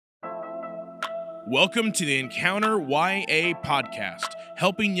Welcome to the Encounter YA podcast,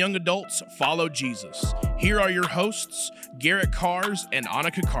 helping young adults follow Jesus. Here are your hosts, Garrett Cars and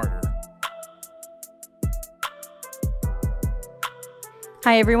Annika Carter.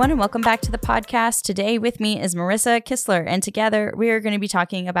 Hi, everyone, and welcome back to the podcast. Today with me is Marisa, Kistler, and together we are going to be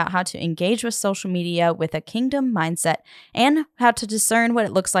talking about how to engage with social media with a kingdom mindset and how to discern what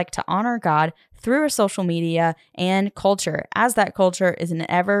it looks like to honor God through our social media and culture, as that culture is an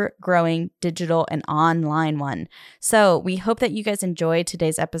ever-growing digital and online one. So we hope that you guys enjoyed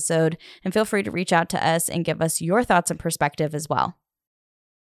today's episode, and feel free to reach out to us and give us your thoughts and perspective as well.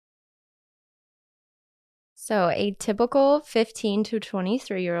 So a typical 15 to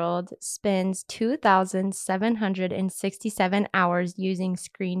 23-year-old spends 2,767 hours using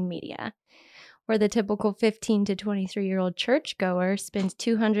screen media, where the typical 15 to 23-year-old churchgoer spends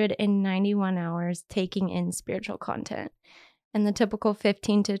 291 hours taking in spiritual content. And the typical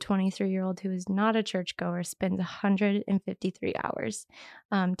 15 to 23-year-old who is not a churchgoer spends 153 hours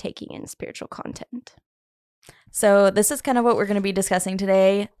taking in spiritual content. So this is kind of what we're going to be discussing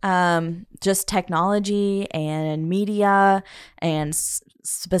today, just technology and media and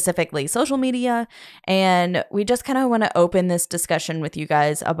specifically social media. And we just kind of want to open this discussion with you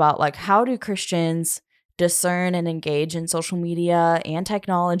guys about like how do Christians discern and engage in social media and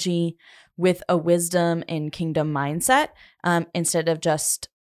technology with a wisdom and kingdom mindset instead of just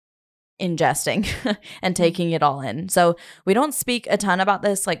ingesting and taking it all in. So we don't speak a ton about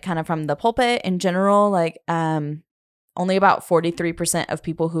this, like kind of from the pulpit in general, like only about 43% of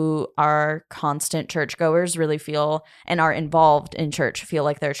people who are constant churchgoers really feel and are involved in church feel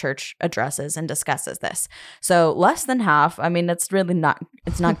like their church addresses and discusses this. So less than half, I mean, it's really not,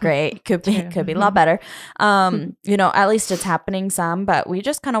 it's not great. Could be a lot better. At least it's happening some, but we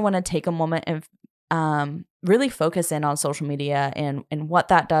just kind of want to take a moment and really focus in on social media and what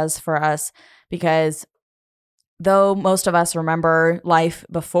that does for us, because though most of us remember life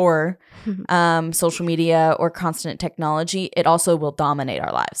before social media or constant technology, it also will dominate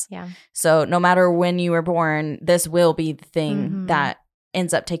our lives. Yeah. So no matter when you were born, this will be the thing that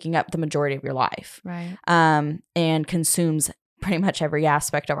ends up taking up the majority of your life, right? And consumes pretty much every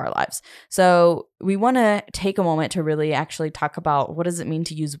aspect of our lives. So we want to take a moment to really actually talk about what does it mean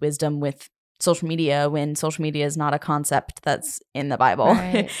to use wisdom with social media when social media is not a concept that's in the Bible.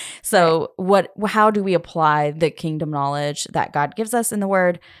 Right. So how do we apply the kingdom knowledge that God gives us in the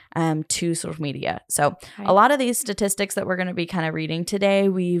Word to social media? So a lot of these statistics that we're going to be kind of reading today,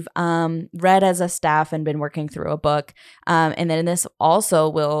 we've read as a staff and been working through a book. And then this also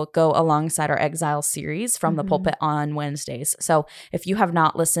will go alongside our Exile series from the pulpit on Wednesdays. So if you have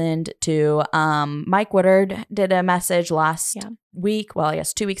not listened to Mike Woodard did a message last week, well, I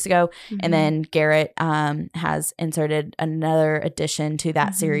guess 2 weeks ago, and then Garrett has inserted another addition to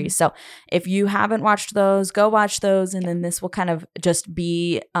that series. So if you haven't watched those, go watch those, and then this will kind of just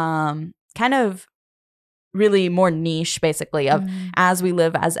be kind of really more niche, basically, of as we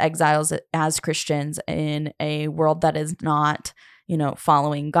live as exiles, as Christians in a world that is not,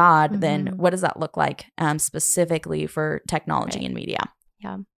 following God, then what does that look like specifically for technology and media?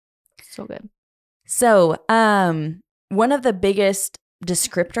 Yeah, so good. So, one of the biggest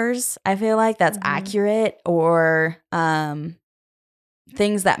descriptors, I feel like, that's accurate or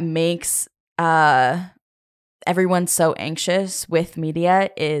things that makes everyone so anxious with media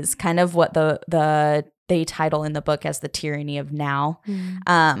is kind of what they title in the book as the tyranny of now,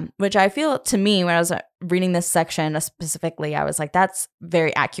 which I feel, to me, when I was reading this section specifically, I was like, that's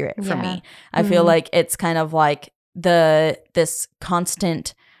very accurate for me. I feel like it's kind of like this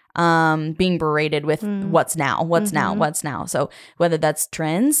constant being berated with what's now. So whether that's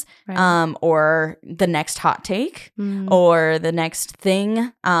trends, or the next hot take, or the next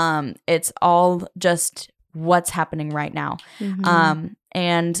thing, it's all just what's happening right now.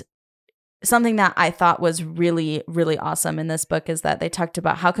 And something that I thought was really, really awesome in this book is that they talked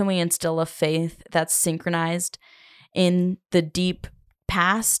about how can we instill a faith that's synchronized in the deep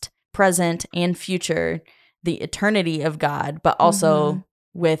past, present, and future, the eternity of God, but also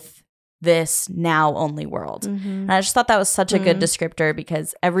with this now only world. And I just thought that was such a good descriptor,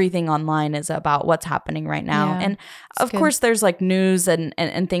 because everything online is about what's happening right now. And of course there's like news and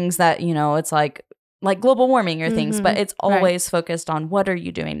things that, it's like global warming or things, but it's always focused on what are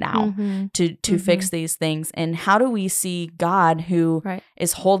you doing now to fix these things, and how do we see God who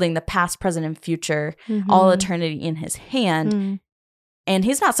is holding the past, present, and future, all eternity in his hand, and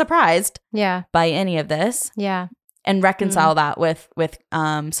he's not surprised by any of this. And reconcile that with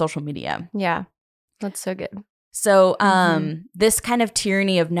social media. Yeah, that's so good. So this kind of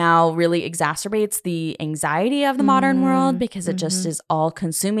tyranny of now really exacerbates the anxiety of the modern world because it just is all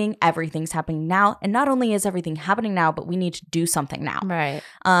consuming. Everything's happening now. And not only is everything happening now, but we need to do something now. Right.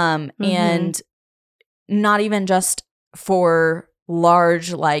 And not even just for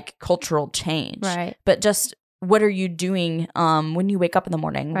large like cultural change, right, but just what are you doing when you wake up in the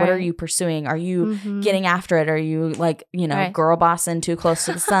morning? Right. What are you pursuing? Are you getting after it? Are you like, Right. girl bossing too close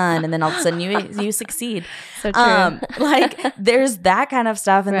to the sun and then all of a sudden you succeed? So true. Like there's that kind of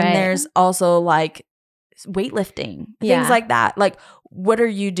stuff. And then Right. there's also like weightlifting, Yeah. things like that. Like what are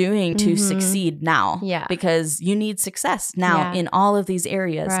you doing to succeed now? Yeah. Because you need success now Yeah. in all of these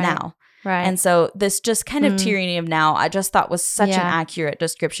areas Right. now. Right. And so this just kind of tyranny of now, I just thought was such an Yeah. accurate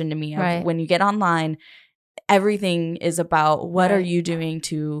description to me of Right. when you get online, everything is about what are Right. you doing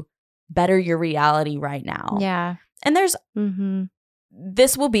to better your reality right now. Yeah. And there's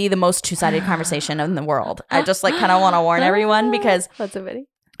this will be the most two-sided conversation in the world. I just like kind of want to warn everyone because that's a pity.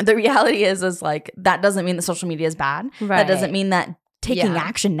 the reality is like that doesn't mean that social media is bad. Right. That doesn't mean that taking Yeah.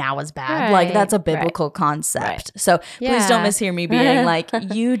 action now is bad. Right. Like that's a Right. biblical concept. Right. So please don't Yeah. mishear me being like,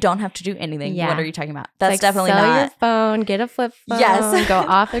 you don't have to do anything. Yeah. What are you talking about? That's Like, definitely sell not. your phone, get a flip phone, Yes. go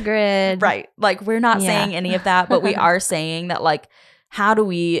off the grid. Right. Like we're not Yeah. saying any of that, but we are saying that like, how do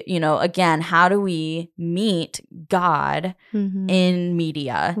we, again, how do we meet God in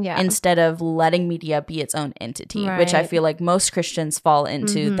media Yeah. instead of letting media be its own entity, which I Right. feel like most Christians fall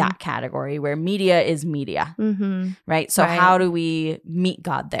into that category where media is media, right? So Right. how do we meet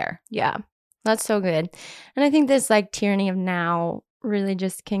God there? Yeah. That's so good. And I think this like tyranny of now really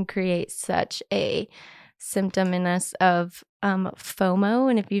just can create such a symptom in us of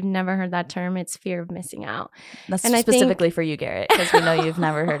FOMO. And if you've never heard that term, it's fear of missing out. That's And I specifically for you, Garrett, because we know you've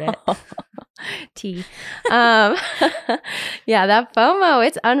never heard it. T. Yeah, that FOMO,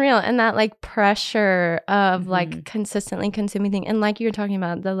 it's unreal. And that like pressure of like consistently consuming things. And like you were talking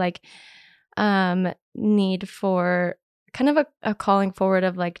about, the like need for kind of a calling forward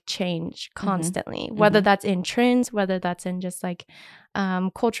of like change constantly, whether that's in trends, whether that's in just like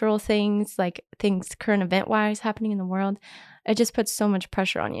cultural things, like things current event wise happening in the world. It just puts so much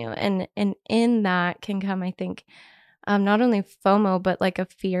pressure on you. And in that can come, I think, not only FOMO, but like a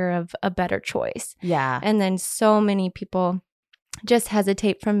fear of a better choice. Yeah. And then so many people just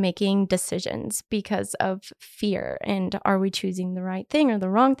hesitate from making decisions because of fear. And are we choosing the right thing or the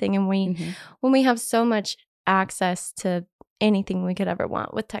wrong thing? And when we have so much access to anything we could ever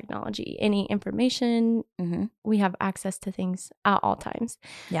want with technology, any information, we have access to things at all times.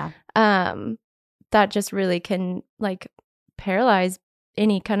 Yeah. That just really can like paralyze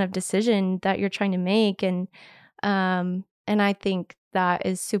any kind of decision that you're trying to make. And I think that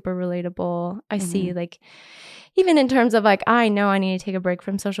is super relatable. I see like, even in terms of like, I know I need to take a break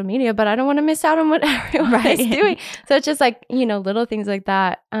from social media, but I don't want to miss out on what everyone is doing. So it's just like, little things like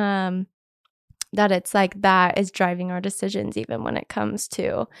that, that it's like that is driving our decisions, even when it comes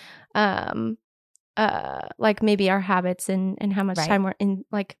to like maybe our habits and how much time we're in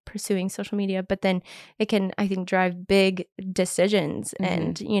like pursuing social media. But then it can, I think, drive big decisions.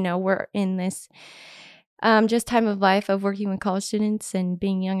 And, we're in this just time of life of working with college students and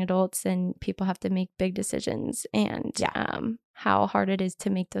being young adults, and people have to make big decisions, and how hard it is to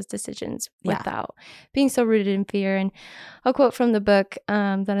make those decisions without being so rooted in fear. And a quote from the book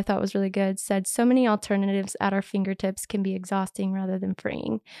that I thought was really good said, "So many alternatives at our fingertips can be exhausting rather than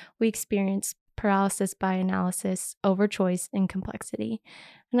freeing. We experience paralysis by analysis, over choice, and complexity."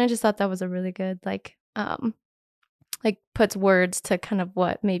 And I just thought that was a really good like puts words to kind of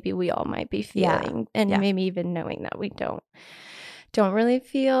what maybe we all might be feeling, and maybe even knowing that we don't really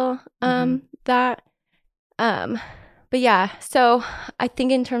feel that. But yeah, so I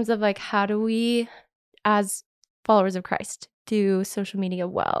think in terms of like, how do we as followers of Christ do social media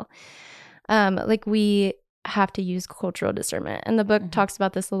well? Like we have to use cultural discernment, and the book talks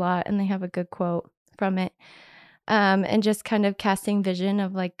about this a lot, and they have a good quote from it, and just kind of casting vision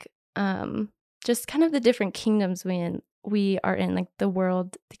of like just kind of the different kingdoms we are in, like the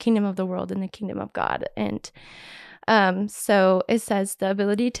world, the kingdom of the world and the kingdom of God. And so it says, the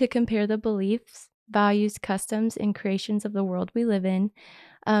ability to compare the beliefs, values, customs, and creations of the world we live in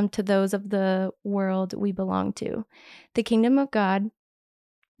to those of the world we belong to. The kingdom of God.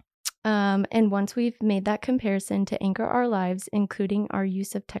 And once we've made that comparison, to anchor our lives, including our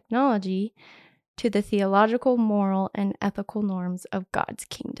use of technology, to the theological, moral, and ethical norms of God's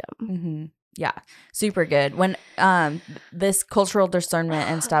kingdom. Yeah, super good. When this cultural discernment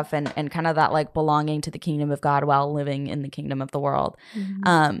and stuff and kind of that like belonging to the kingdom of God while living in the kingdom of the world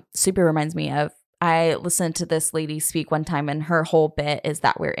super reminds me of I listened to this lady speak one time, and her whole bit is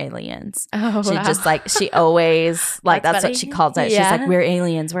that we're aliens. Oh, She wow. just like, she always like, that's funny. what she calls it. Yeah. She's like, we're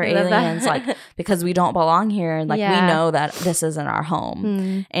aliens, I love that. like, because we don't belong here. And like, we know that this isn't our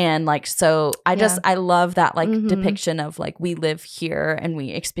home. And like, so I love that like depiction of like, we live here and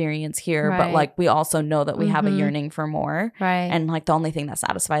we experience here, but like, we also know that we have a yearning for more. Right. And like, the only thing that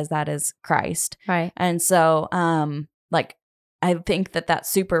satisfies that is Christ. Right. And so, like, I think that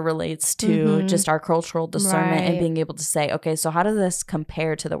super relates to just our cultural discernment and being able to say, okay, so how does this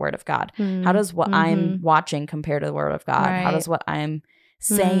compare to the Word of God? How does what I'm watching compare to the Word of God? How does what I'm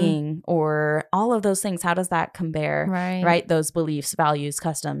saying or all of those things, how does that compare? Right? Those beliefs, values,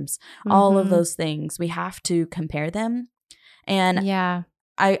 customs, all of those things, we have to compare them. And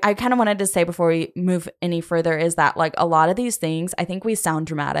I kind of wanted to say before we move any further is that like a lot of these things, I think we sound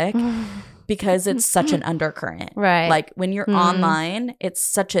dramatic because it's such an undercurrent. Right. Like when you're online, it's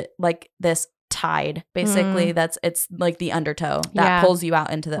such a like this tide basically it's like the undertow that pulls you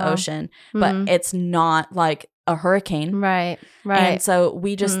out into the ocean, but it's not like a hurricane. Right. And so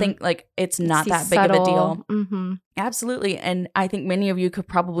we just think like it's not that big of a deal. Absolutely. And I think many of you could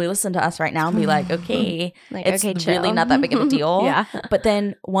probably listen to us right now and be like, okay, it's really not that big of a deal. But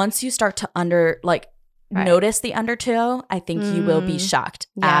then once you start to notice the undertow, I think you will be shocked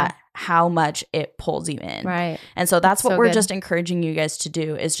at how much it pulls you in. Right. And so that's what we're just encouraging you guys to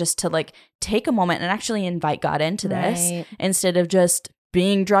do, is just to like take a moment and actually invite God into this instead of just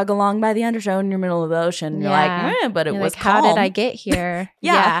being drug along by the undertow in your middle of the ocean. You're like, but it was like, calm. how did I get here?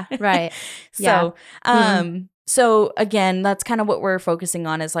 Right. So, so again, that's kind of what we're focusing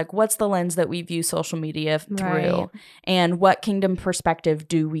on, is like, what's the lens that we view social media through, and what kingdom perspective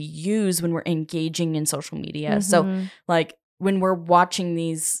do we use when we're engaging in social media? So like when we're watching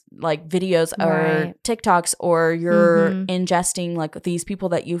these like videos or TikToks, or you're ingesting like these people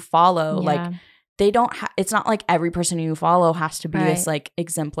that you follow, like they don't it's not like every person you follow has to be this like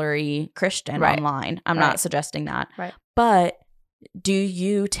exemplary Christian online. I'm not suggesting that. But do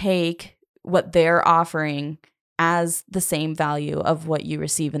you take what they're offering as the same value of what you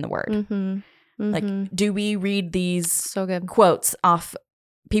receive in the Word? Like, do we read these quotes off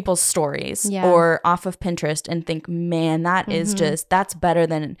people's stories or off of Pinterest and think, man, that is that's better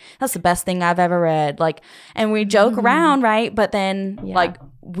than, that's the best thing I've ever read? Like, and we joke around, right? But then like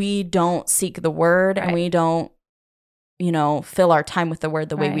we don't seek the Word, and we don't, fill our time with the Word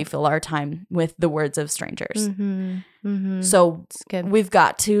the way we fill our time with the words of strangers. So we've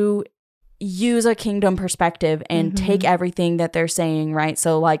got to use a kingdom perspective and take everything that they're saying, right?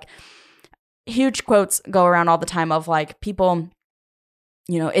 So like huge quotes go around all the time of like people,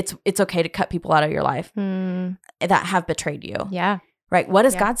 it's okay to cut people out of your life that have betrayed you. Right. What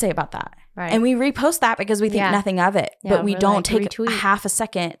does God say about that? And we repost that because we think nothing of it, but we don't take half a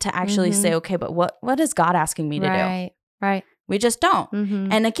second to actually say, okay, but what is God asking me to do? We just don't.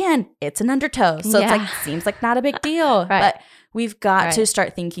 And again, it's an undertow. So it's like, seems like not a big deal, but we've got to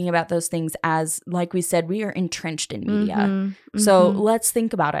start thinking about those things as, like we said, we are entrenched in media. So let's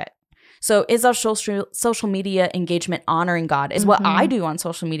think about it. So is our social media engagement honoring God? Is what I do on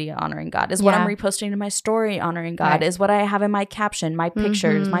social media honoring God? Is what I'm reposting to my story honoring God? Is what I have in my caption, my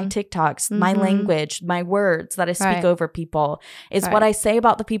pictures, my TikToks, my language, my words that I speak over people? Is what I say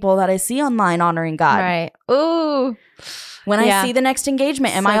about the people that I see online honoring God? Ooh. When I see the next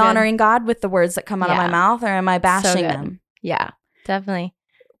engagement, am I honoring God with the words that come out of my mouth, or am I bashing them? Yeah, definitely.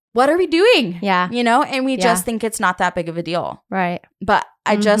 What are we doing? Yeah. And we just think it's not that big of a deal. Right. But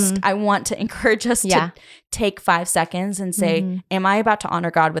I want to encourage us to take 5 seconds and say, am I about to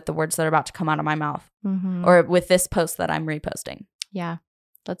honor God with the words that are about to come out of my mouth, or with this post that I'm reposting? Yeah,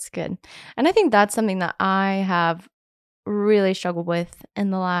 that's good. And I think that's something that I have really struggled with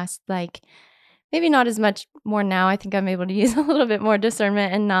in the last, like, maybe not as much more now. I think I'm able to use a little bit more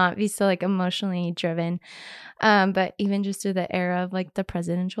discernment and not be so like emotionally driven. But even just through the era of like the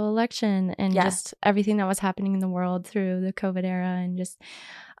presidential election and just everything that was happening in the world through the COVID era, and just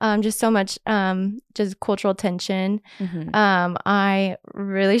so much just cultural tension. I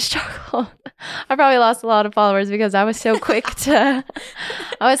really struggled. I probably lost a lot of followers because I was so quick to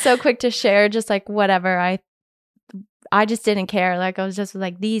share just like whatever I just didn't care. Like, I was just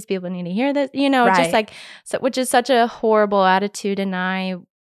like, these people need to hear this, just like, so, which is such a horrible attitude. And I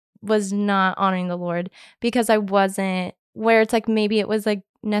was not honoring the Lord because I wasn't, where it's like, maybe it was like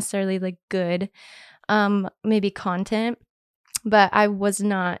necessarily like good, maybe content, but I was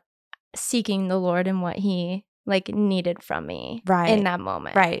not seeking the Lord and what he like needed from me Right. in that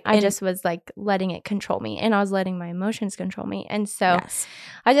moment. Right. I just was like letting it control me, and I was letting my emotions control me. And so Yes.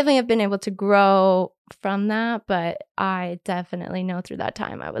 I definitely have been able to grow from that, but I definitely know through that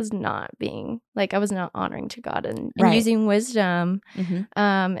time I was not honoring to God and Right. using wisdom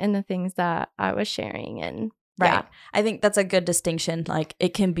Mm-hmm. in the things that I was sharing. And Right. yeah. I think that's a good distinction. Like,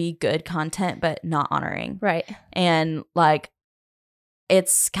 it can be good content, but not honoring. Right. And like,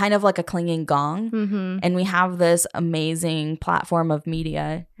 it's kind of like a clanging gong. Mm-hmm. And we have this amazing platform of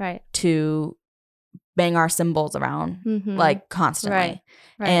media Right. to bang our cymbals around Mm-hmm. like constantly. Right.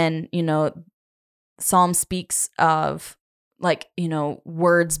 Right. And, you know, Psalm speaks of like, you know,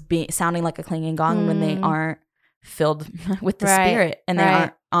 words sounding like a clanging gong when they aren't filled with the Right. Spirit and they Right.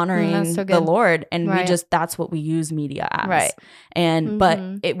 aren't honoring That's so the good. Lord. And Right. that's what we use media as. Right. And, but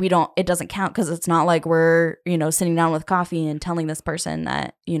it doesn't count because it's not like we're, you know, sitting down with coffee and telling this person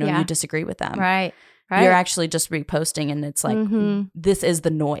that, you know, you disagree with them. Right. Right. You're actually just reposting, and it's like, this is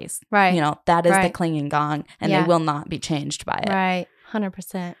the noise. Right. You know, that is the Right. clanging gong, and they will not be changed by it. Right.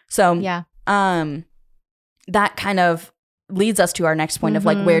 100%. So, Yeah. that kind of leads us to our next point of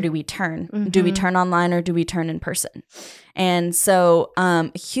like, where do we turn? Do we turn online or do we turn in person? And so,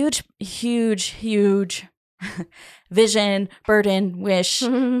 huge vision, burden, wish,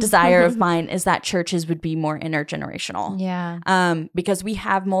 desire of mine is that churches would be more intergenerational. Yeah. Because we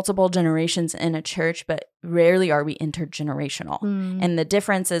have multiple generations in a church, but rarely are we intergenerational. And the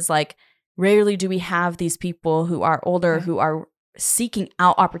difference is like, rarely do we have these people who are older, who are seeking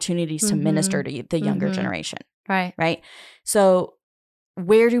out opportunities to minister to the younger generation. Right. Right. So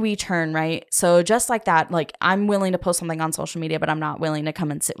where do we turn? Right. So just like that, like, I'm willing to post something on social media, but I'm not willing to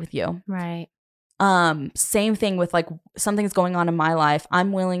come and sit with you. Right. Same thing with like something's going on in my life.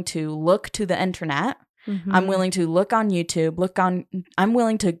 I'm willing to look to the internet. I'm willing to look on YouTube, I'm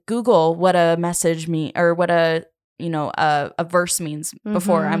willing to Google what a message mean or what a verse means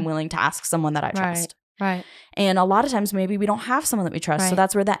before I'm willing to ask someone that I trust. Right. And a lot of times maybe we don't have someone that we trust. So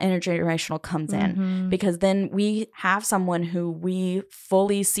that's where that intergenerational comes in, because then we have someone who we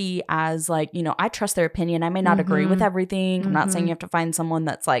fully see as like, you know, I trust their opinion. I may not agree with everything. I'm not saying you have to find someone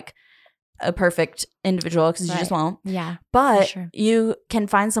that's like a perfect individual, because you just won't. Yeah. But you can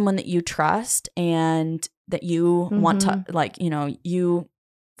find someone that you trust and that you want to, like, you know, you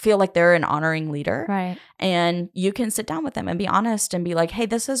feel like they're an honoring leader. Right. And you can sit down with them and be honest and be like, hey,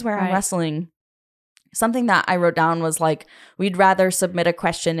 this is where I'm wrestling. Something that I wrote down was like, we'd rather submit a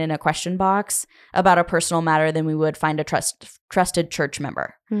question in a question box about a personal matter than we would find a trusted church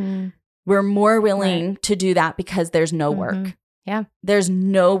member. We're more willing to do that because there's no work. Yeah. There's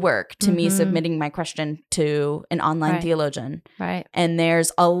no work to me submitting my question to an online theologian. Right. And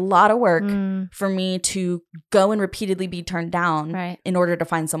there's a lot of work for me to go and repeatedly be turned down in order to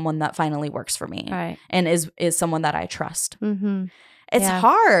find someone that finally works for me and is someone that I trust. It's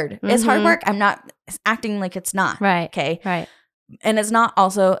hard. It's hard work. I'm not acting like it's not. Right. Okay. Right. And it's not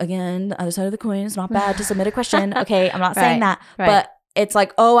also, again, the other side of the coin. It's not bad to submit a question. Okay. I'm not saying that. But it's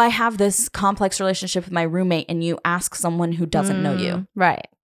like, oh, I have this complex relationship with my roommate, and you ask someone who doesn't know you. Right.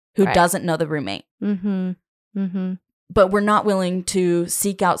 Who doesn't know the roommate. But we're not willing to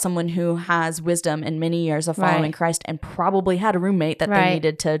seek out someone who has wisdom and many years of following Christ and probably had a roommate that they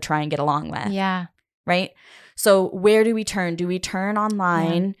needed to try and get along with. Yeah. Right? So where do we turn? Do we turn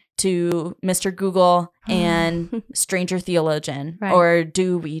online to Mr. Google and stranger theologian? Or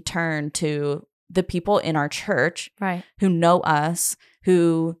do we turn to the people in our church who know us,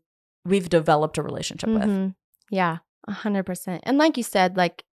 who we've developed a relationship with? Yeah, 100%. And like you said,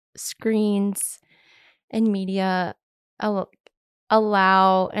 like screens and media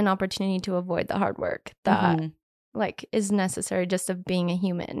allow an opportunity to avoid the hard work that like is necessary just of being a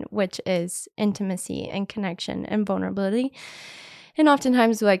human, which is intimacy and connection and vulnerability. And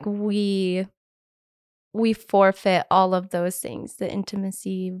oftentimes like we forfeit all of those things, the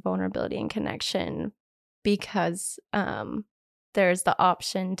intimacy, vulnerability, and connection, because there's the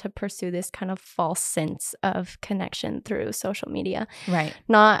option to pursue this kind of false sense of connection through social media. Right.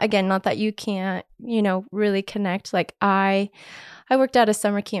 Not that you can't, you know, really connect. Like I worked at a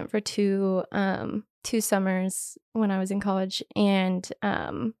summer camp for two summers when I was in college, and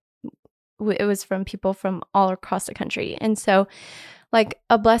it was from people from all across the country. And so like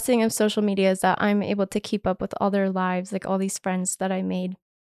a blessing of social media is that I'm able to keep up with all their lives, like all these friends that I made.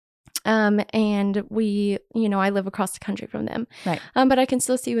 And we, you know, I live across the country from them. Right. But I can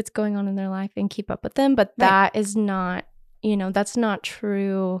still see what's going on in their life and keep up with them. But that is not, you know, that's not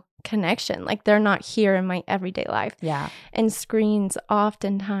true connection. Like they're not here in my everyday life. Yeah. And screens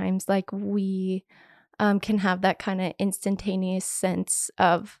oftentimes, like we can have that kind of instantaneous sense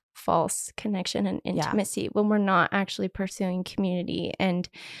of false connection and intimacy when we're not actually pursuing community and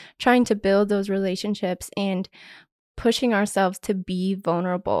trying to build those relationships and pushing ourselves to be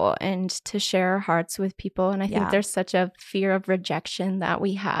vulnerable and to share our hearts with people. And I think there's such a fear of rejection that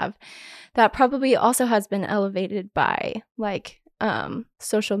we have that probably also has been elevated by like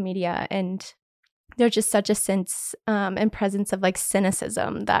social media, and there's just such a sense and presence of like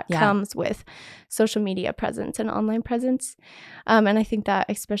cynicism that comes with social media presence and online presence. And I think that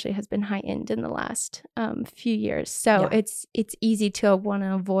especially has been heightened in the last few years. So it's easy to want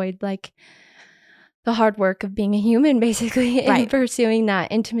to avoid like the hard work of being a human, basically, and pursuing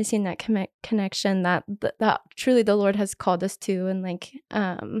that intimacy and that connection that truly the Lord has called us to. And like,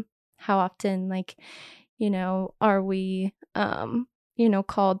 how often, like, are we,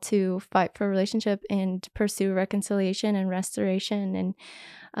 called to fight for a relationship and pursue reconciliation and restoration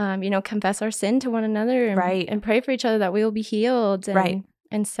and, confess our sin to one another and pray for each other that we will be healed. And,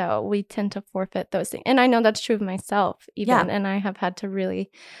 and so we tend to forfeit those things. And I know that's true of myself even. And I have had to really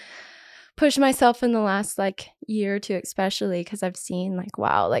push myself in the last like year or two, especially because I've seen like,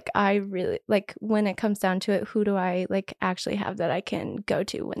 wow, like I really like when it comes down to it, who do I like actually have that I can go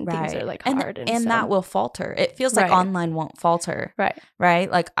to when things are like hard? And that will falter. It feels like online won't falter.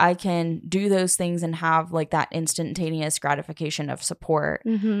 Right. Like I can do those things and have like that instantaneous gratification of support.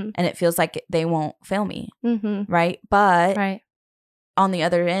 And it feels like they won't fail me. Right. But on the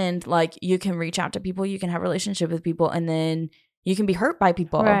other end, like you can reach out to people, you can have a relationship with people, and then you can be hurt by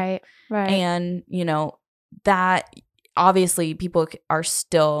people. Right. And, that obviously people are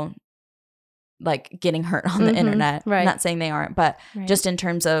still like getting hurt on the internet. I'm not saying they aren't, but just in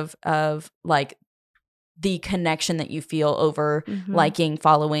terms of like the connection that you feel over liking,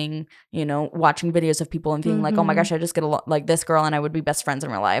 following, watching videos of people and feeling like, oh my gosh, I just get like this girl and I would be best friends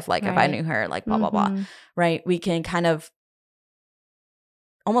in real life. Like if I knew her, like blah, blah, blah. Right. We can kind of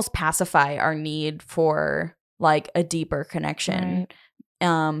almost pacify our need for like a deeper connection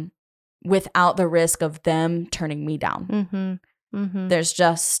without the risk of them turning me down. It's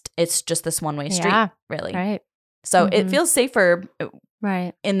just this one-way street, really. So it feels safer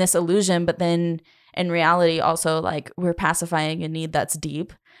in this illusion, but then in reality also like we're pacifying a need that's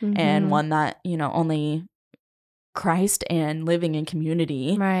deep and one that, only Christ and living in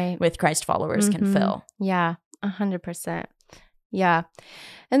community with Christ followers can fill. 100%. Yeah.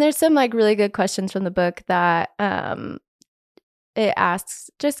 And there's some like really good questions from the book that it asks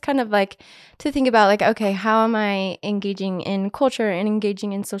just kind of like to think about like, okay, how am I engaging in culture and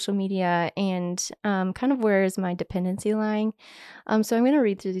engaging in social media, and kind of where is my dependency lying? So I'm going to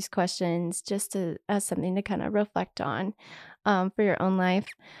read through these questions just as something to kind of reflect on for your own life.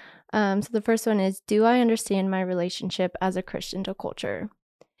 So the first one is, do I understand my relationship as a Christian to culture?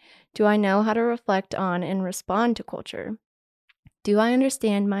 Do I know how to reflect on and respond to culture? Do I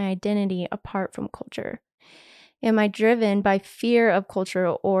understand my identity apart from culture? Am I driven by fear of culture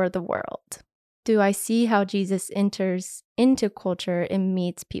or the world? Do I see how Jesus enters into culture and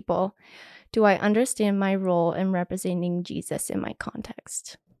meets people? Do I understand my role in representing Jesus in my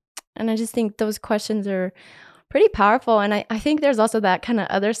context? And I just think those questions are pretty powerful. And I think there's also that kind of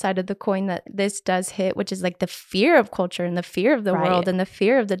other side of the coin that this does hit, which is like the fear of culture and the fear of the world and the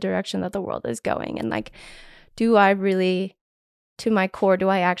fear of the direction that the world is going. And like, do I really, to my core, do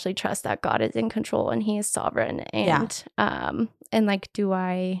I actually trust that God is in control and he is sovereign? And and like, do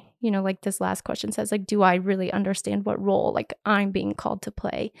I, like this last question says, like, do I really understand what role like I'm being called to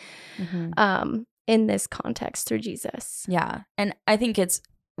play in this context through Jesus? Yeah. And I think it's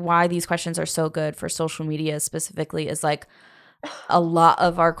why these questions are so good for social media specifically is like a lot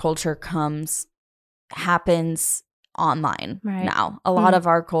of our culture happens online now. A lot of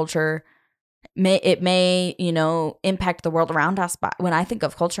our culture may impact the world around us. But when I think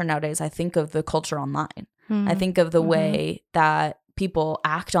of culture nowadays, I think of the culture online. I think of the way that people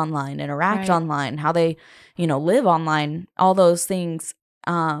act online, interact online, how they, live online, all those things.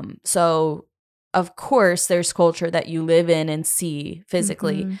 So of course there's culture that you live in and see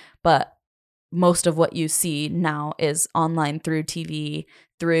physically, but most of what you see now is online through TV,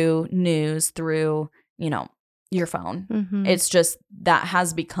 through news, through, your phone. It's just that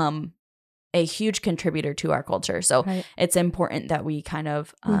has become a huge contributor to our culture. So it's important that we kind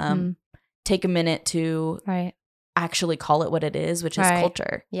of take a minute to actually call it what it is, which is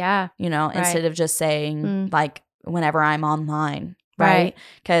culture. Yeah. Instead of just saying like whenever I'm online, right?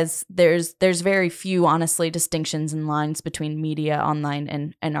 Because there's very few, honestly, distinctions and lines between media online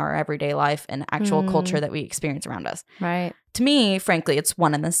and our everyday life and actual culture that we experience around us. Right. To me, frankly, it's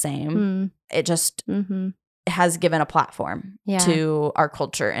one and the same. It just has given a platform to our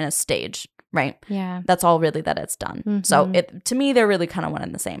culture and a stage. right? Yeah. That's all really that it's done. So to me, they're really kind of one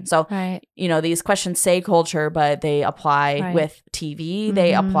and the same. So, these questions say culture, but they apply with TV.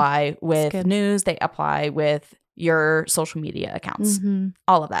 They apply with news. They apply with your social media accounts.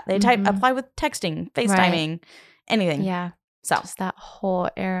 All of that. They apply with texting, FaceTiming, anything. Yeah. So just that whole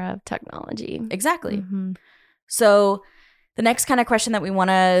era of technology. Exactly. So the next kind of question that we want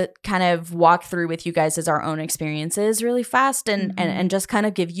to kind of walk through with you guys is our own experiences really fast and just kind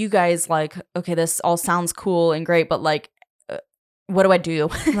of give you guys like, okay, this all sounds cool and great, but like, what do I do?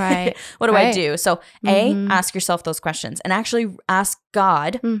 Right. What do I do? So ask yourself those questions and actually ask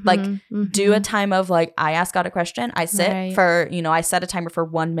God, like do a time of like, I ask God a question. I sit for, I set a timer for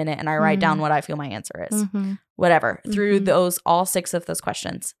 1 minute and I write down what I feel my answer is, whatever, through all 6 of those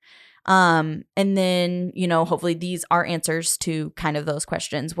questions. And then, hopefully these are answers to kind of those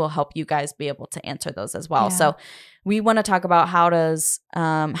questions will help you guys be able to answer those as well. Yeah. So we want to talk about how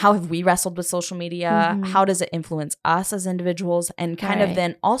have we wrestled with social media? How does it influence us as individuals? And kind of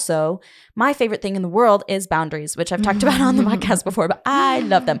then also my favorite thing in the world is boundaries, which I've talked about on the podcast before, but I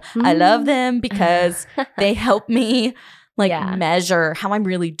love them. I love them because they help me measure how I'm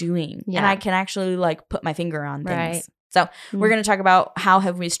really doing. And I can actually like put my finger on things. Right. So we're going to talk about how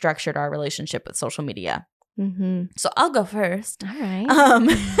have we structured our relationship with social media. So I'll go first. All right.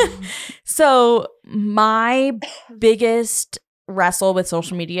 So my biggest wrestle with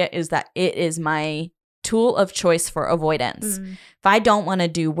social media is that it is my tool of choice for avoidance. If I don't want to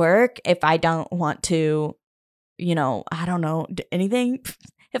do work, if I don't want to, I don't know, anything.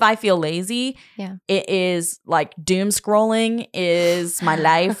 If I feel lazy, it is like doom scrolling is my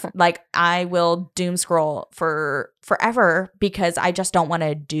life. Like I will doom scroll for forever because I just don't want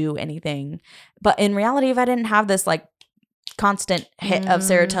to do anything. But in reality, if I didn't have this like constant hit of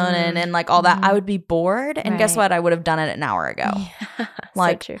serotonin and like all that, I would be bored. And guess what? I would have done it an hour ago. Yeah,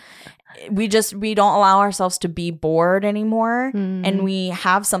 like so true. We don't allow ourselves to be bored anymore. And we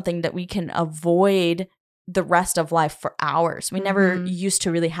have something that we can avoid the rest of life for hours. We never used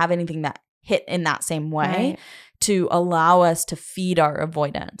to really have anything that hit in that same way to allow us to feed our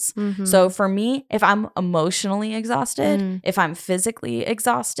avoidance. So for me, if I'm emotionally exhausted, if I'm physically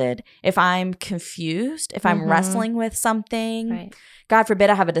exhausted, if I'm confused, if I'm wrestling with something, God forbid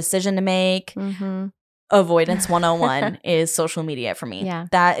I have a decision to make, avoidance 101 is social media for me. Yeah.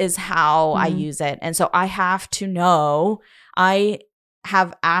 That is how I use it. And so I have to know, I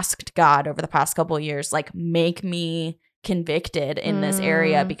have asked God over the past couple of years, like, make me convicted in this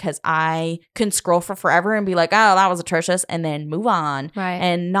area because I can scroll for forever and be like, oh, that was atrocious, and then move on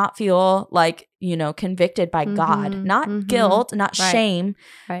and not feel like, convicted by God, not guilt, not shame,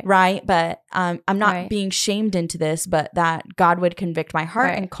 right? But I'm not being shamed into this, but that God would convict my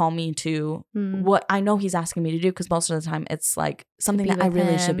heart and call me to what I know He's asking me to do, because most of the time it's like something that I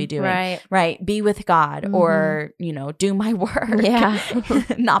really should be doing, right? Be with God or, do my work,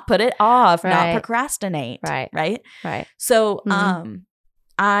 not put it off, not procrastinate, right? So,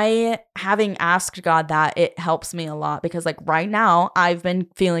 I, having asked God that, it helps me a lot because like right now I've been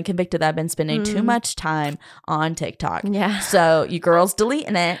feeling convicted that I've been spending too much time on TikTok. Yeah. So you girls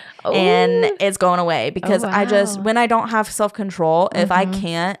deleting it and it's going away because when I don't have self-control, if I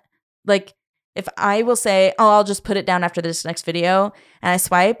can't, like, if I will say, oh, I'll just put it down after this next video and I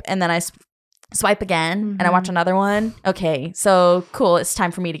swipe and then I swipe again and I watch another one. Okay, so cool. It's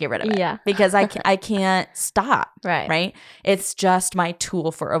time for me to get rid of it. Yeah. Because I can't stop. Right. It's just my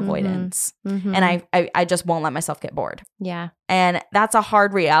tool for avoidance. And I just won't let myself get bored. Yeah. And that's a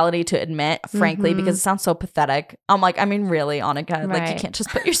hard reality to admit, frankly, because it sounds so pathetic. I'm like, really, Annika, like you can't just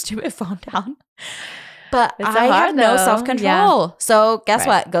put your stupid phone down. But I have no self-control. Yeah. So guess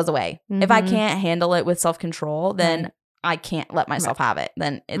what? It goes away. If I can't handle it with self-control, then I can't let myself have it.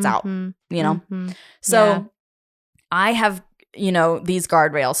 Then it's out, So I have, these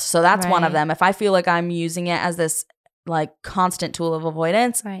guardrails. So that's one of them. If I feel like I'm using it as this like constant tool of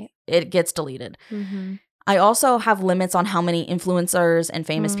avoidance, it gets deleted. I also have limits on how many influencers and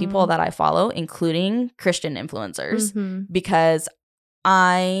famous people that I follow, including Christian influencers, because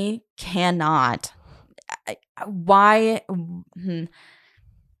I cannot. Why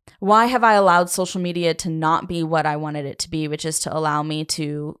have I allowed social media to not be what I wanted it to be, which is to allow me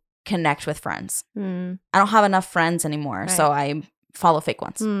to connect with friends? I don't have enough friends anymore, so I follow fake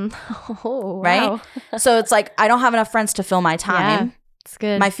ones. Right? So it's like I don't have enough friends to fill my time. Yeah, it's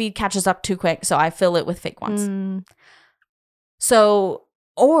good. My feed catches up too quick, so I fill it with fake ones. So,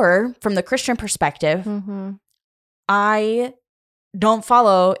 or from the Christian perspective, I don't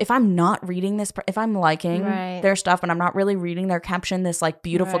follow if I'm not reading this, if I'm liking Right. their stuff but I'm not really reading their caption, this like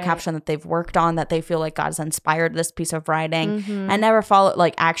beautiful Right. caption that they've worked on, that they feel like God's inspired this piece of writing. Mhm. I never follow,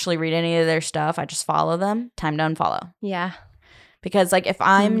 like actually read any of their stuff. I just follow them. Time to unfollow. Yeah. Because like if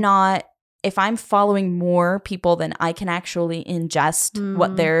I'm following more people than I can actually ingest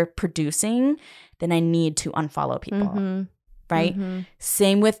what they're producing, then I need to unfollow people. Right?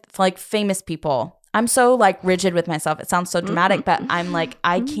 Same with like famous people. I'm so like rigid with myself. It sounds so dramatic, but I'm like,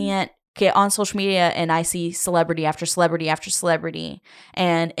 I can't get on social media and I see celebrity after celebrity after celebrity,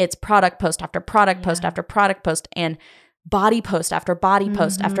 and it's product post after product post after product post, and body post after body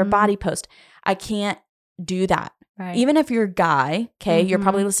post after body post. I can't do that. Right. Even if you're a guy, okay, you're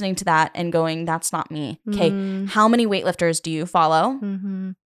probably listening to that and going, that's not me. Okay, how many weightlifters do you follow?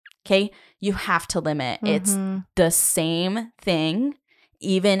 Okay, you have to limit. It's the same thing.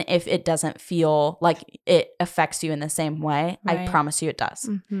 Even if it doesn't feel like it affects you in the same way, I promise you it does.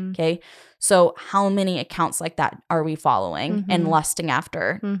 Okay. So how many accounts like that are we following and lusting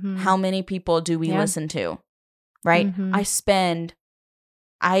after? How many people do we listen to? Right.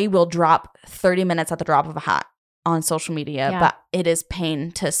 I will drop 30 minutes at the drop of a hat on social media, but it is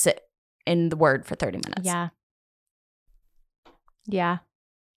pain to sit in the word for 30 minutes. Yeah. Yeah.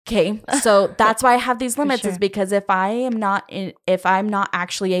 Okay, so that's why I have these limits, sure. is because if I'm not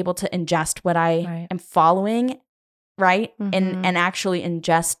actually able to ingest what I am following, right, and actually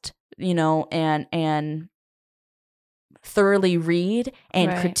ingest, and thoroughly read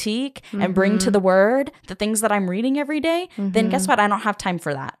and critique and bring to the word the things that I'm reading every day, then guess what? I don't have time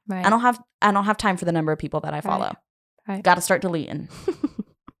for that. Right. I don't have time for the number of people that I follow. Right. Got to start deleting.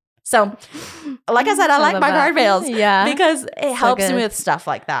 So, like I said, I like my guardrails, because it helps me with stuff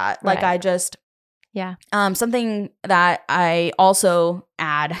like that. Right. Like I just, something that I also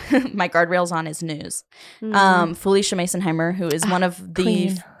add my guardrails on is news. Felicia Masonheimer, who is one of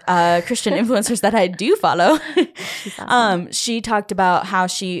the Christian influencers that I do follow, awesome. she talked about how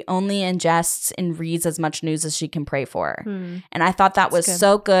she only ingests and reads as much news as she can pray for. And I thought that was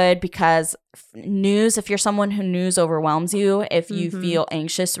so good, because news, if you're someone who news overwhelms you, if you feel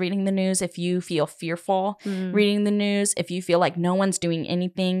anxious reading the news, if you feel fearful reading the news, if you feel like no one's doing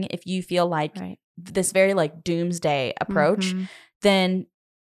anything, if you feel like this very like doomsday approach, then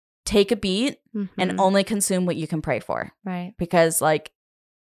take a beat and only consume what you can pray for. Right. Because like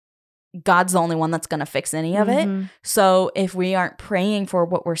God's the only one that's going to fix any of it. So if we aren't praying for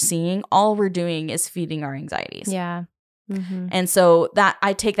what we're seeing, all we're doing is feeding our anxieties. Yeah. And so that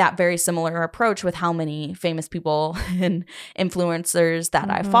I take that very similar approach with how many famous people and influencers that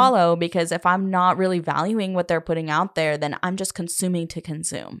I follow, because if I'm not really valuing what they're putting out there, then I'm just consuming to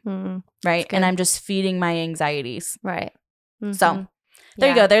consume. Right. And I'm just feeding my anxieties. Right. So there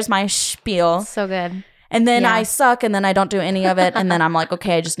you go. There's my spiel. So good. And then I suck, and then I don't do any of it. And then I'm like,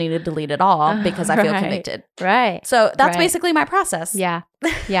 okay, I just need to delete it all because I feel convicted. Right. So that's basically my process. Yeah.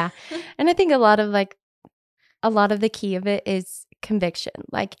 Yeah. And I think a lot of the key of it is conviction.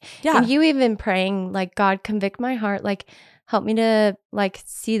 Like, and you even praying, like, God, convict my heart. Like, help me to like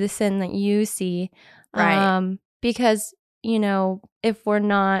see the sin that you see. Right. Because, if we're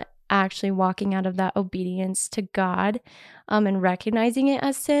not actually walking out of that obedience to God, and recognizing it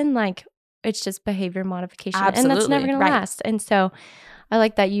as sin, like, it's just behavior modification. Absolutely. And that's never going to last. And so I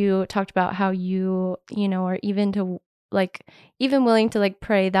like that you talked about how you, are even willing to like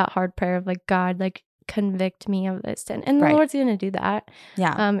pray that hard prayer of like, God, like, convict me of this sin. And the Lord's going to do that.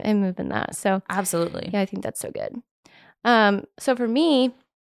 Yeah. And move in that. So absolutely. Yeah, I think that's so good. So for me,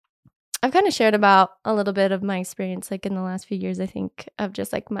 I've kind of shared about a little bit of my experience, like in the last few years, I think, of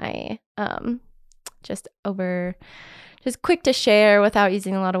just like my, just quick to share without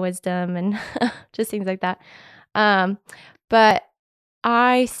using a lot of wisdom and just things like that. But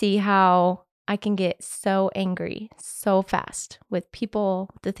I see how I can get so angry so fast with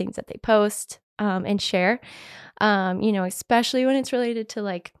people, the things that they post and share, especially when it's related to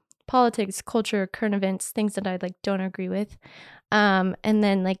like politics, culture, current events, things that I like don't agree with. And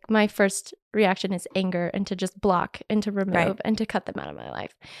then like my first reaction is anger, and to just block and to remove and to cut them out of my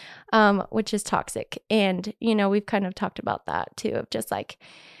life, which is toxic. And, we've kind of talked about that too, of just like,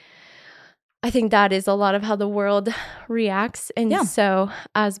 I think that is a lot of how the world reacts. And so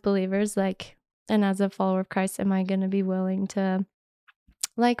as believers, like, and as a follower of Christ, am I going to be willing to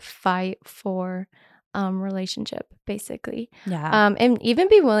like fight for relationship, basically? Yeah. And even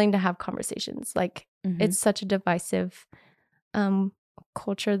be willing to have conversations. Like, it's such a divisive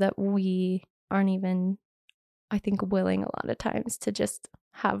culture that we aren't even, I think, willing a lot of times to just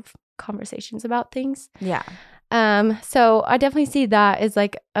have conversations about things. Yeah. So I definitely see that as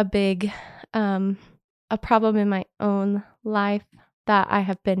like a big a problem in my own life, that I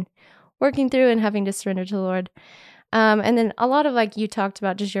have been working through and having to surrender to the Lord. And then a lot of like you talked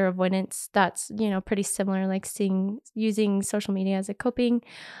about just your avoidance. That's, pretty similar, like using social media as a coping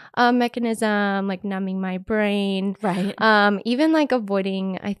mechanism, like numbing my brain. Right. Even like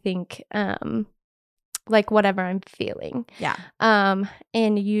avoiding, I think, like whatever I'm feeling. Yeah. And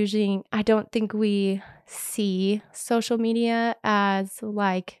I don't think we see social media as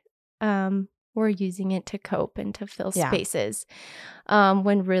like, we're using it to cope and to fill spaces.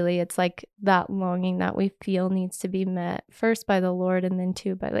 When really it's like that longing that we feel needs to be met first by the Lord and then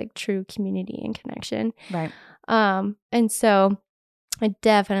too by like true community and connection. Right. And so I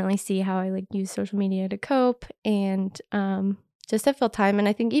definitely see how I like use social media to cope and just to fill time. And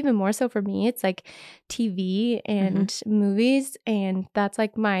I think even more so for me, it's like TV and movies. And that's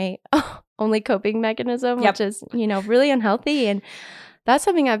like my only coping mechanism, which is, really unhealthy. And that's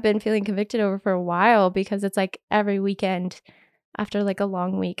something I've been feeling convicted over for a while because it's like every weekend after like a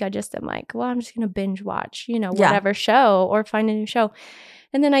long week, I just am like, well, I'm just going to binge watch, whatever show or find a new show.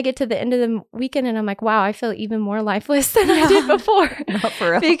 And then I get to the end of the weekend and I'm like, wow, I feel even more lifeless than I did before. Not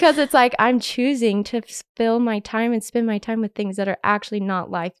for real. Because it's like I'm choosing to fill my time and spend my time with things that are actually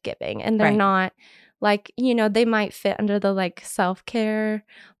not life-giving. And they're not like, they might fit under the like self-care,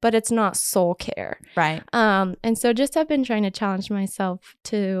 but it's not soul care. Right. And so just I've been trying to challenge myself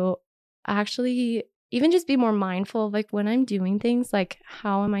to actually even just be more mindful of like when I'm doing things, like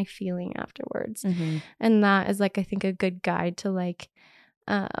how am I feeling afterwards? And that is like, I think a good guide to like,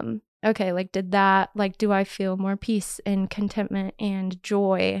 okay, like do I feel more peace and contentment and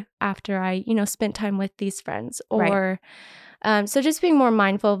joy after I, spent time with these friends? Or so just being more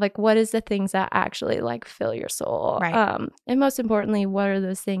mindful of like what is the things that actually like fill your soul. And most importantly, what are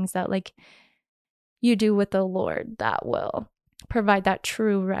those things that like you do with the Lord that will provide that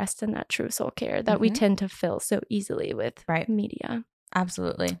true rest and that true soul care that we tend to fill so easily with media.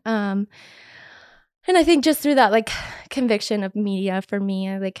 Absolutely. And I think just through that like conviction of media for me,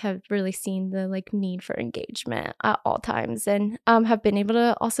 I like have really seen the like need for engagement at all times and have been able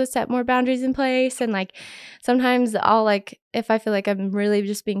to also set more boundaries in place. And like sometimes I'll like, if I feel like I'm really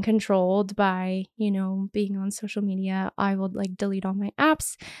just being controlled by, being on social media, I will like delete all my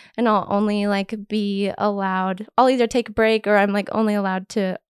apps and I'll only like be allowed, I'll either take a break or I'm like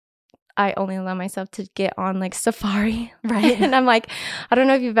I only allow myself to get on like Safari. Right. And I'm like, I don't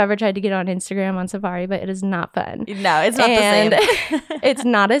know if you've ever tried to get on Instagram on Safari, but it is not fun. No, it's not the same. It's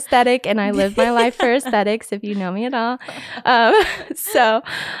not aesthetic. And I live my life for aesthetics, if you know me at all. So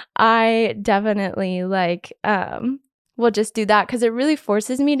I definitely like, will just do that because it really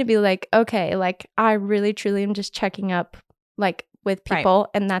forces me to be like, okay, like I really truly am just checking up like with people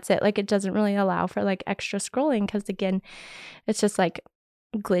and that's it. Like it doesn't really allow for like extra scrolling because again, it's just like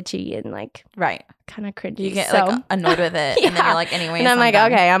glitchy and like kind of cringy. You get like annoyed with it and then you're like anyway and I'm like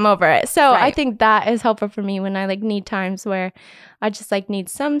done. Okay, I'm over it. So I think that is helpful for me when I like need times where I just like need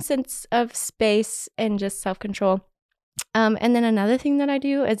some sense of space and just self-control. And then another thing that I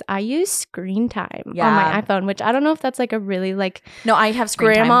do is I use screen time on my iPhone, which I don't know if that's like a really like I have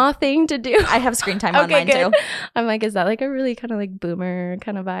screen grandma time. Thing to do. I have screen time on mine too. I'm like, is that like a really kind of like boomer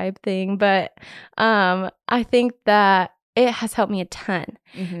kind of vibe thing? But I think that it has helped me a ton.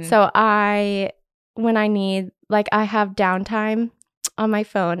 So when I need, like I have downtime on my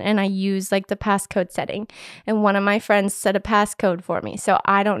phone and I use like the passcode setting and one of my friends set a passcode for me. So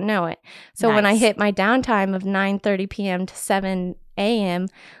I don't know it. So when I hit my downtime of 9:30 p.m. to 7 a.m.,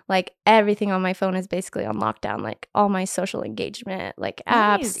 like everything on my phone is basically on lockdown, like all my social engagement, like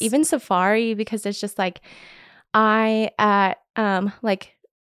apps, even Safari, because it's just like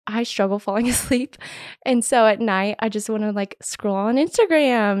I struggle falling asleep. And so at night, I just want to like scroll on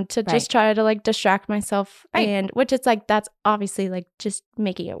Instagram to just try to like distract myself. And which it's like, that's obviously like just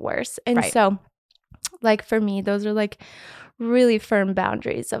making it worse. And so like for me, those are like really firm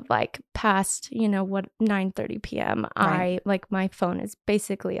boundaries of like past, 9:30 p.m. I like my phone is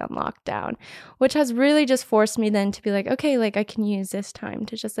basically on lockdown, which has really just forced me then to be like, okay, like I can use this time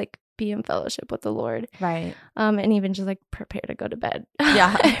to just like be in fellowship with the Lord. And even just like prepare to go to bed.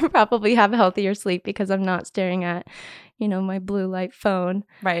 And probably have healthier sleep because I'm not staring at, my blue light phone.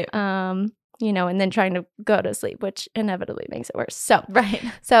 And then trying to go to sleep, which inevitably makes it worse. So,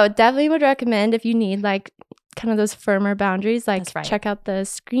 so definitely would recommend if you need like kind of those firmer boundaries, like check out the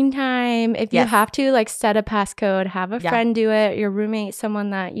screen time. If you have to, like set a passcode, have a friend do it, your roommate,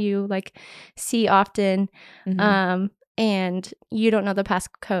 someone that you like see often, and you don't know the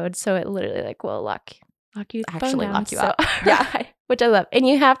passcode, so it literally like will lock you out. Which I love. And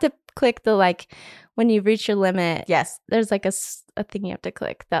you have to click the like when you reach your limit. There's like a thing you have to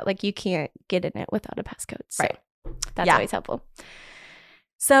click that like you can't get in it without a passcode. So that's always helpful.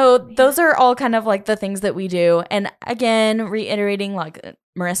 So those are all kind of like the things that we do. And again, reiterating, like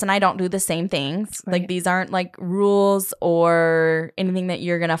Marisa and I don't do the same things. Right. Like these aren't like rules or anything that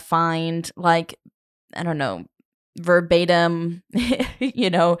you're going to find like, I don't know, verbatim,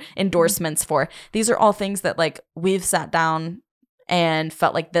 endorsements for. These are all things that like we've sat down and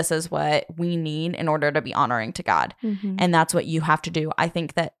felt like this is what we need in order to be honoring to God. Mm-hmm. And that's what you have to do. I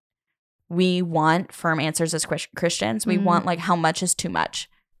think that we want firm answers as Christians. We want like how much is too much.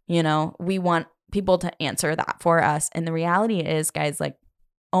 We want people to answer that for us. And the reality is, guys, like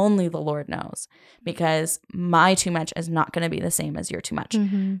only the Lord knows, because my too much is not going to be the same as your too much.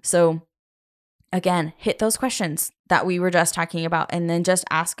 Mm-hmm. So again, hit those questions that we were just talking about, and then just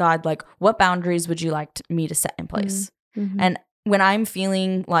ask God, like, what boundaries would you like me to set in place? Mm-hmm. And when I'm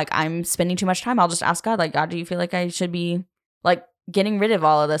feeling like I'm spending too much time, I'll just ask God, like, God, do you feel like I should be like getting rid of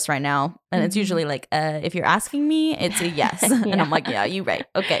all of this right now? And it's usually like, if you're asking me, it's a yes. And I'm like, yeah, you're right.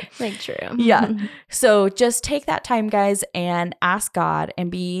 Okay. Like true. Yeah. So just take that time, guys, and ask God, and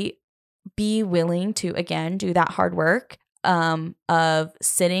be willing to, again, do that hard work of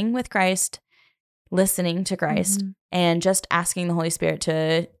sitting with Christ, listening to Christ, and just asking the Holy Spirit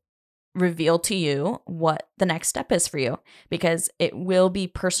to reveal to you what the next step is for you, because it will be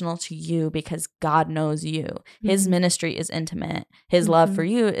personal to you, because God knows you. His ministry is intimate. His love for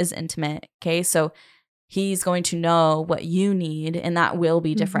you is intimate. Okay. So he's going to know what you need, and that will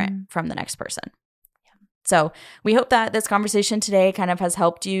be different from the next person. So we hope that this conversation today kind of has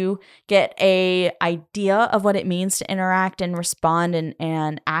helped you get a idea of what it means to interact and respond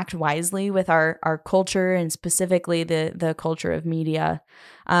and act wisely with our culture, and specifically the culture of media.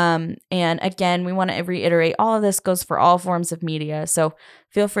 And again, we want to reiterate, all of this goes for all forms of media. So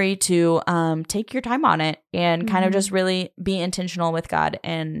feel free to take your time on it and kind of just really be intentional with God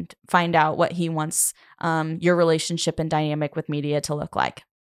and find out what he wants your relationship and dynamic with media to look like.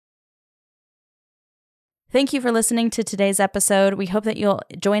 Thank you for listening to today's episode. We hope that you'll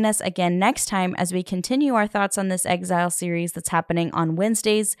join us again next time as we continue our thoughts on this exile series that's happening on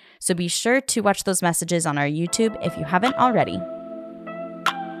Wednesdays. So be sure to watch those messages on our YouTube if you haven't already.